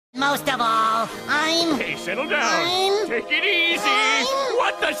Most of all, I'm... Hey, settle down. Take it easy.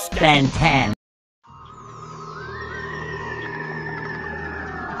 What the Ben 10.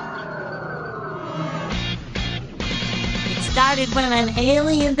 It started when an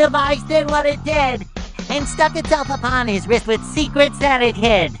alien device did what it did and stuck itself upon his wrist with secrets that it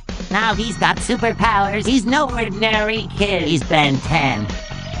hid. Now he's got superpowers. He's no ordinary kid. He's Ben 10.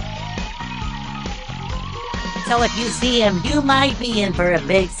 So if you see him, you might be in for a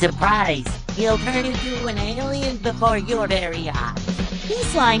big surprise. He'll turn into an alien before your very eyes. He's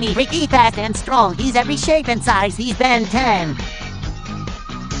slimy, freaky, fast, and strong. He's every shape and size. He's Ben 10.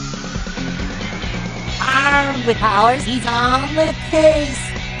 Armed with powers, he's on the case,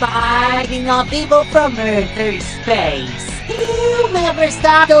 fighting off evil from Earth or space. He'll never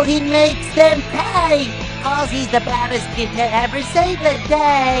stop till he makes them pay, 'cause he's the baddest kid to ever save the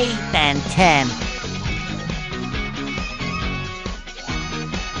day. Ben 10.